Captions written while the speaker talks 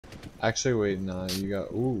Actually, wait, nah, you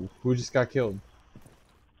got. Ooh, who just got killed?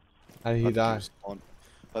 How did he die?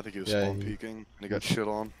 I think he was spawn peeking and he got shit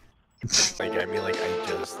on. Like, I mean, like, I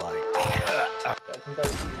just like.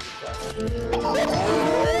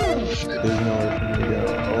 There's nowhere for me to go.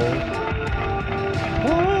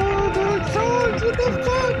 Oh, Dark Souls, what the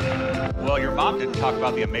fuck? Well, your mom didn't talk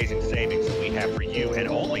about the amazing savings that we have for you and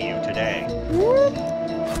only you today. No,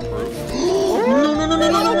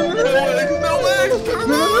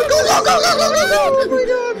 oh my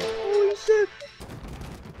god! Holy shit!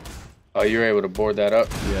 Oh, you were able to board that up?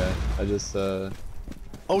 Yeah, I just Oh,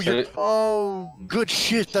 you're. Oh, good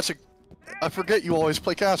shit. That's a. I forget you always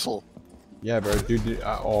play castle. yeah, bro, dude.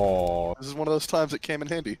 Oh, This is one of those times it came in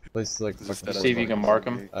handy. place is like. See if you can mark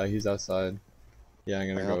him. He's outside. Yeah,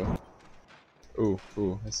 I'm gonna go.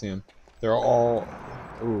 Ooh, I see him. They're all.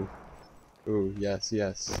 Ooh, yes,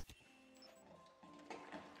 yes.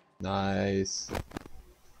 Nice.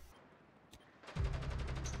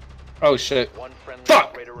 Oh shit. One friendly Fuck!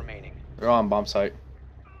 operator remaining. They're on bomb site.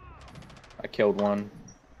 I killed one.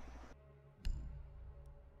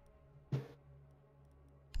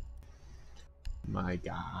 My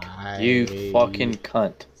God. You fucking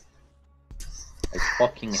cunt. I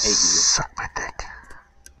fucking hate you. Suck my dick.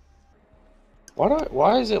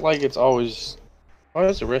 Why is it like it's always... Why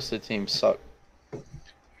does the rest of the team suck?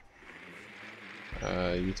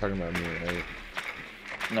 You talking about me, right?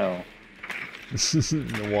 No.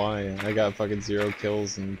 Why? I got fucking 0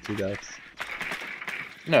 kills and 2 deaths.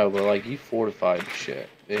 No, but like you fortified shit.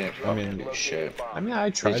 They didn't I mean, fucking do shit. I mean, I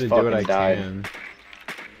try just to do what I fucking died. can.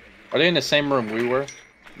 Are they in the same room we were?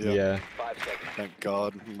 Yeah. 5 seconds. Thank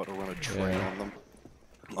God. I'm about to run a train Yeah. on them.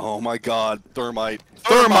 Oh my God. Thermite.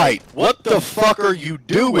 Thermite! What the fuck are you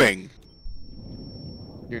doing?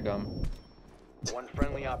 You're dumb. One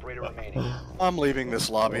friendly operator remaining. I'm leaving this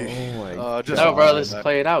lobby. Oh my Just No, bro, let's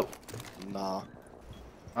play it out. Nah.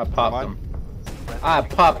 I popped Mine? them. I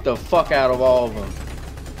popped the fuck out of all of them.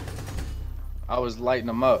 I was lighting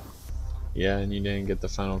them up. Yeah, and you didn't get the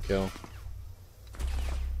final kill.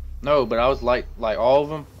 No, but I was like all of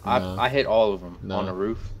them. No. I hit all of them No. on the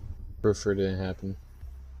roof. Prefer didn't happen.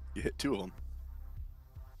 You hit 2 of them.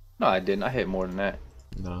 No, I didn't. I hit more than that.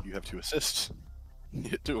 No. You have 2 assists. You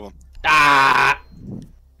hit 2 of them. Ah!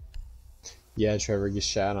 Yeah, Trevor, get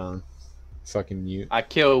shot on. Fucking mute. I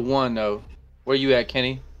killed one though. Where you at,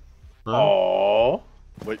 Kenny? Huh? Oh.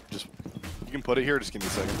 Wait, just. You can put it here. Just give me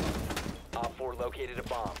a second. Op 4 located a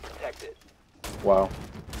bomb. Protect it. Wow.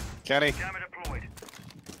 Kenny.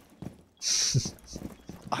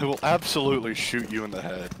 I will absolutely shoot you in the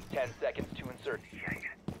head. 10 seconds to insert.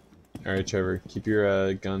 Alright, Trevor, keep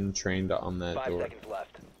your gun trained on that 5 door. seconds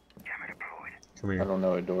left. Come I here. don't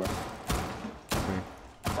know a door. Come here.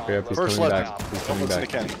 Bomb Hurry up, he's First coming left. back. He's Don't coming listen to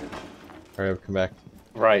back. Kenny. Hurry up, come back.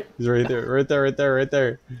 Right. He's right there, right there, right there, right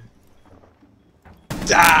there.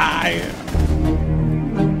 Die!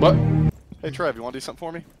 What? Hey, Trev, you want to do something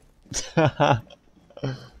for me?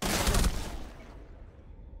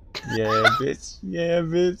 Yeah, bitch. Yeah,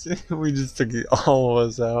 bitch. We just took all of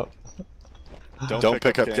us out. Don't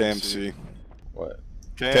pick up KMC. What?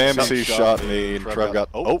 KMC shot me and Trev got.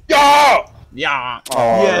 Oh! Yeah! Yeah!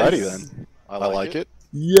 Alrighty Yes! then. I like it.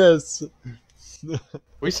 Yes!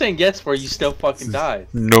 We saying yes where you still fucking died.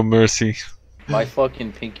 No mercy. My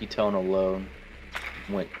fucking pinky tone alone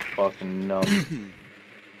went fucking numb.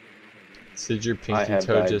 Said your I pinky have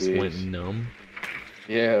toe just diabetes. went numb?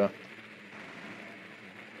 Yeah.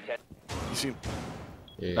 You see him?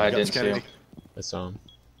 Yeah, I got didn't see Kennedy. him. I saw him.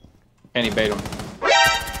 Kenny bait him. Op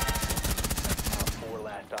 4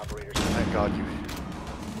 last operators. Thank God you.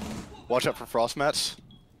 Watch out for frost mats.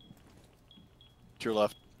 To your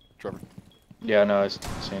left, Trevor. Yeah, no, I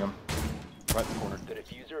seen him. Right in the corner. The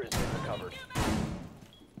diffuser has been recovered.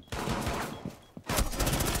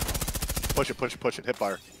 Push it, push it, push it. Hit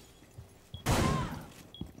fire.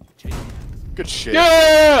 Good shit.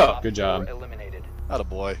 Yeah! Good job. Eliminated.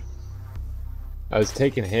 Attaboy. I was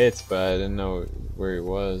taking hits, but I didn't know where he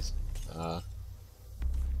was.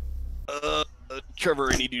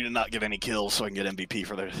 Trevor, I need you to not get any kills so I can get MVP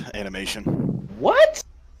for the animation. What?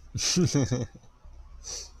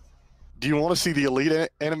 Do you want to see the elite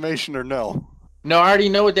animation or no? No, I already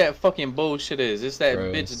know what that fucking bullshit is. It's that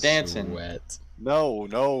Bro, bitch dancing. Sweat. No,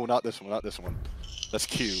 no, not this one, not this one. That's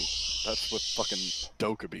Q. That's with fucking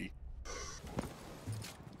Dokkaby.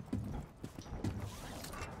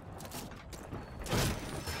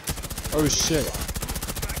 Oh shit.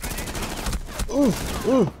 Ooh,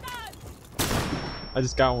 ooh. I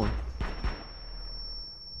just got one.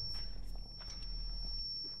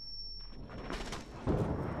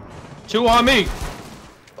 Two on me.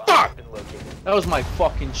 Bomb has been located. That was my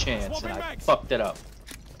fucking chance, and I fucked it up.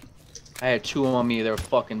 I had two on me, they were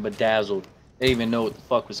fucking bedazzled. They didn't even know what the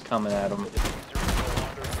fuck was coming at them.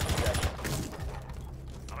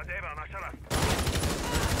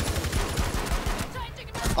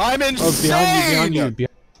 I'm insane! Oh, behind you, behind you.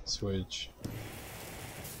 Switch.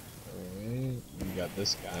 Alright, we got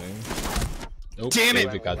this guy. Nope, Damn it!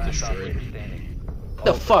 David got destroyed. What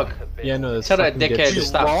the fuck? Yeah, no, that's Tell that fucking dickhead to dipshit.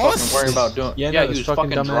 stop lost? fucking worrying about doing. Yeah, Yeah, no, he this was fucking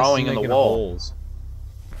fucking dumbass drawing is in the making wall. holes.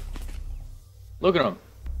 Look at him.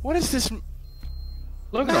 What is this?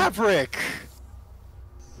 Look at him. Maverick!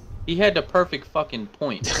 He had the perfect fucking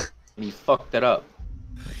point, and he fucked it up.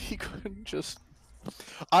 He couldn't just...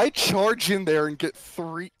 I charge in there and get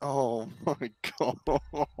 3... Oh my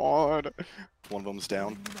god. One of them's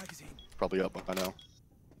down. Probably up by now.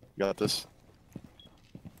 Got this.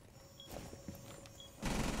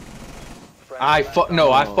 I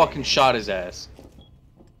fucking shot his ass.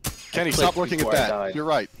 Kenny, clicked stop looking at before I that. died. You're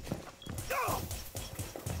right.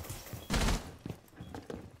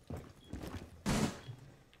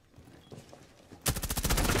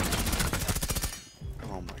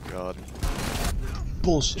 Oh my god.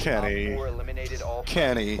 Bullshit. Kenny. Op 4 eliminated all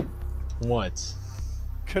Kenny. What?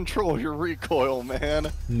 Control your recoil,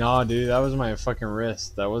 man. Nah, dude, that was my fucking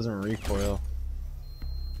wrist. That wasn't recoil.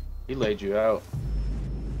 He laid you out.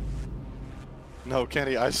 No,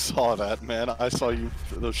 Kenny, I saw that, man. I saw you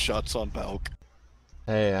those shots on Balk.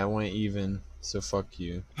 Hey, I went even, so fuck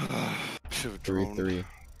you. Should've 3-3.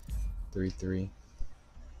 3-3.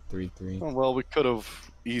 3-3. Oh, well, we could have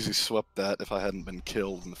easy swept that if I hadn't been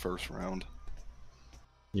killed in the first round.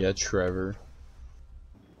 Yeah, Trevor.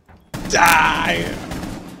 Die!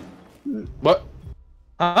 What?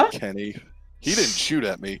 Huh? Kenny. He didn't shoot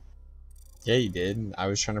at me. Yeah, you did. I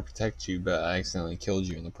was trying to protect you, but I accidentally killed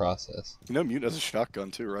you in the process. You know Mute has a shotgun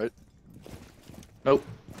too, right? Nope.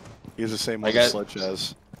 He has the same I one got- as Sledge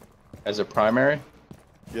has. As a primary?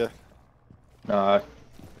 Yeah. No, I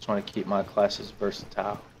just want to keep my classes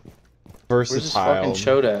versatile. Where's this Versatile. fucking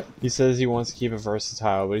show at? He says he wants to keep it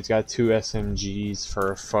versatile, but he's got 2 SMGs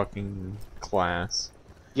for a fucking class.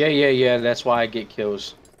 Yeah, that's why I get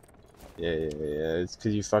kills. Yeah. It's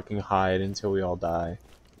because you fucking hide until we all die.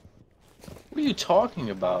 What are you talking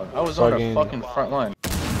about? I was on a Fucking- fucking front line.